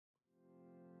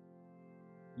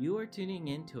You are tuning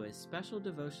in to a special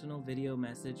devotional video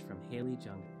message from Haley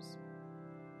Jungers.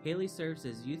 Haley serves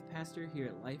as youth pastor here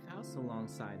at LIFEHOUSE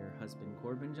alongside her husband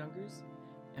Corbin Jungers,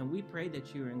 and we pray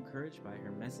that you are encouraged by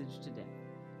her message today.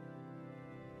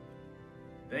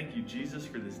 Thank you, Jesus,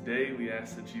 for this day. We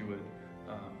ask that you would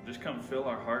just come fill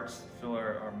our hearts, fill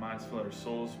our minds, fill our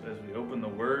souls. As we open the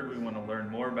Word, we want to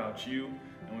learn more about you,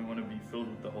 and we want to be filled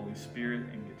with the Holy Spirit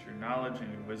and get your knowledge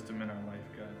and your wisdom in our life,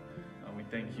 God. We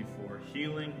thank you for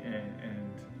healing and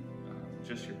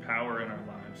just your power in our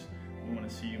lives. We want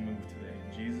to see you move today.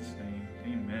 In Jesus' name,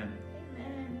 amen.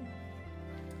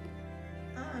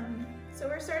 Amen. So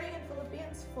we're starting in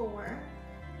Philippians 4,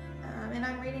 and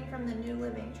I'm reading from the New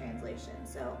Living Translation.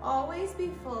 So, always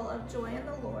be full of joy in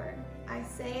the Lord. I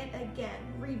say it again,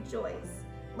 rejoice.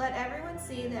 Let everyone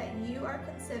see that you are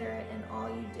considerate in all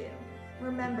you do.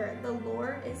 Remember, the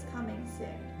Lord is coming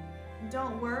soon.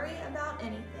 Don't worry about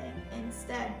anything.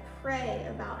 Instead, pray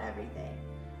about everything.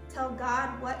 Tell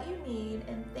God what you need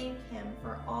and thank Him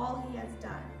for all He has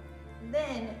done.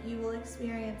 Then you will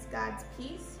experience God's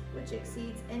peace, which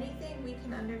exceeds anything we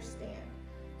can understand.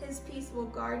 His peace will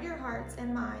guard your hearts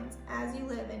and minds as you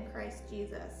live in Christ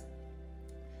Jesus.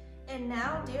 And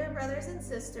now, dear brothers and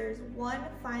sisters, one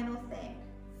final thing.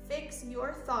 Fix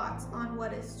your thoughts on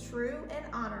what is true and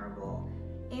honorable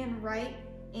and right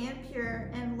and pure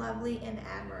and lovely and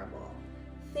admirable.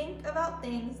 Think about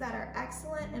things that are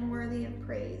excellent and worthy of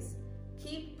praise.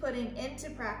 Keep putting into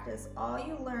practice all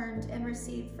you learned and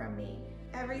received from me,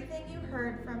 everything you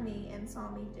heard from me and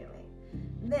saw me doing.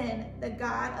 Then the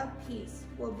God of peace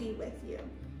will be with you.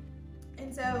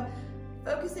 And so,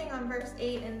 focusing on verse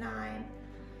 8 and 9,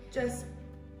 just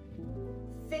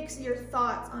fix your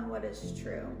thoughts on what is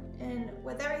true. And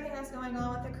with everything that's going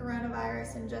on with the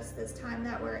coronavirus and just this time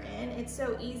that we're in, it's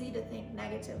so easy to think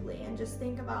negatively and just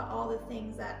think about all the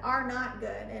things that are not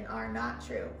good and are not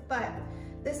true. But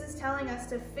this is telling us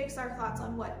to fix our thoughts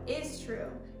on what is true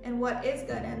and what is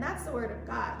good. And that's the Word of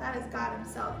God. That is God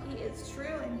Himself. He is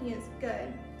true and He is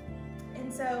good.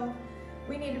 And so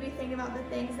we need to be thinking about the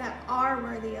things that are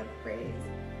worthy of praise.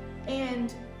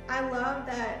 And I love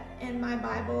that in my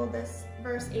Bible, this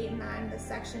verse 8 and 9, this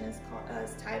section is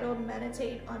titled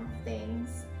Meditate on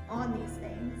these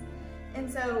things. And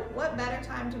so what better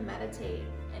time to meditate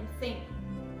and think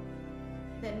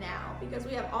than now? Because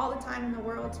we have all the time in the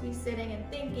world to be sitting and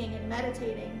thinking and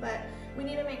meditating, but we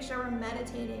need to make sure we're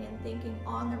meditating and thinking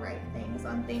on the right things,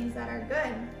 on things that are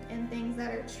good and things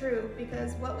that are true,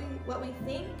 because what we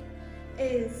think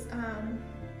is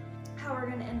how we're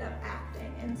going to end up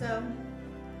acting. And so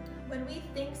when we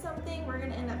think something, we're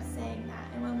going to end up saying that.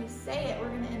 And when we say it, we're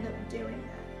going to end up doing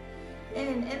that.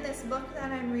 And in this book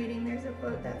that I'm reading, there's a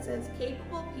quote that says,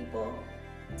 capable people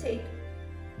take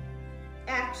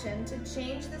action to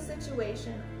change the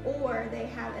situation, or they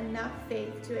have enough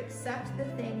faith to accept the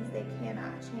things they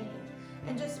cannot change.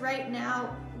 And just right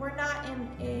now, we're not in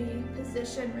a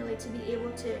position really to be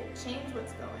able to change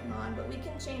what's going on, but we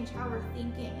can change how we're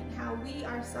thinking and how we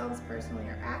ourselves personally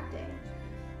are acting.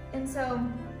 And so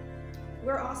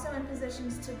we're also in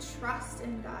positions to trust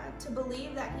in God, to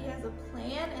believe that He has a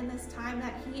plan, and this time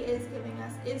that He is giving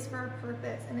us is for a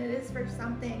purpose and it is for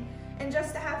something, and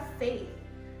just to have faith.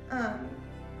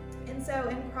 And so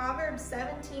in Proverbs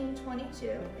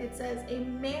 17:22, it says, a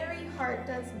merry heart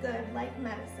does good like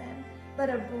medicine, but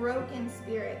a broken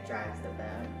spirit drives the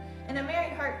bone. And a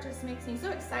merry heart just makes me so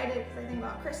excited because I think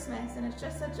about Christmas, and it's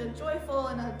just such a joyful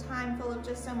and a time full of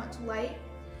just so much light.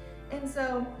 And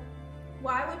so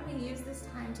why would we use this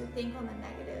time to think on the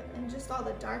negative and just all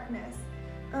the darkness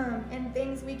and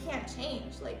things we can't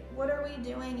change? Like, what are we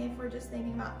doing if we're just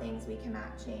thinking about things we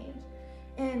cannot change?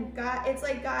 And God, it's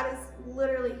like God is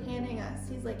literally handing us,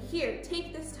 He's like, here,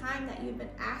 take this time that you've been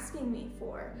asking me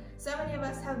for. So many of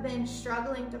us have been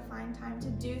struggling to find time to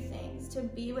do things, to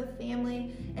be with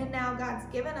family, and now God's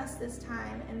given us this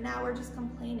time, and now we're just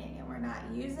complaining and we're not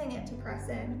using it to press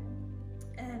in.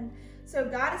 And so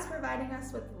God is providing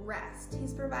us with rest.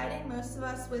 He's providing most of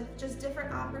us with just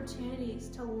different opportunities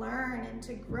to learn and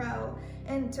to grow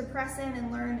and to press in and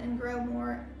learn and grow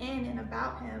more in and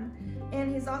about Him.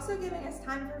 And He's also giving us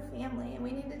time for family, and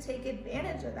we need to take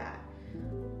advantage of that.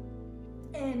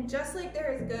 And just like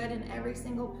there is good in every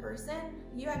single person,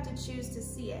 you have to choose to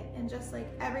see it. And just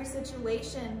like every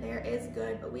situation, there is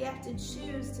good, but we have to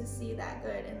choose to see that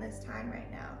good in this time right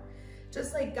now.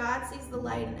 Just like God sees the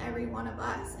light in every one of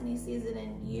us and He sees it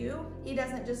in you, He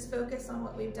doesn't just focus on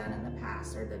what we've done in the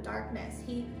past or the darkness.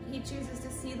 He chooses to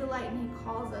see the light, and He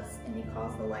calls us, and He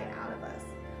calls the light out of us.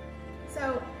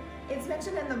 So It's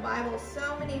mentioned in the Bible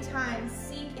so many times,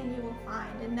 seek and you will find.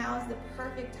 And now is the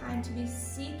perfect time to be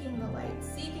seeking the light,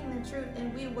 seeking the truth,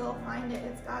 and we will find it.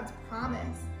 It's God's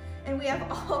promise. And we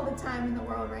have all the time in the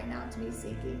world right now to be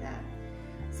seeking that.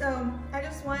 So I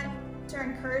just want to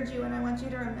encourage you, and I want you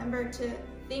to remember to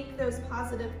think those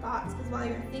positive thoughts, because while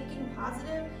you're thinking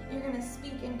positive, you're going to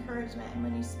speak encouragement. And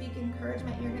when you speak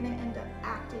encouragement, you're going to end up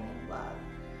acting in love.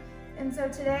 And so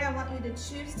today I want you to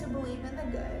choose to believe in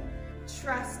the good,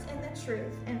 trust in the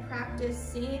truth, and practice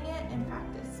seeing it and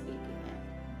practice speaking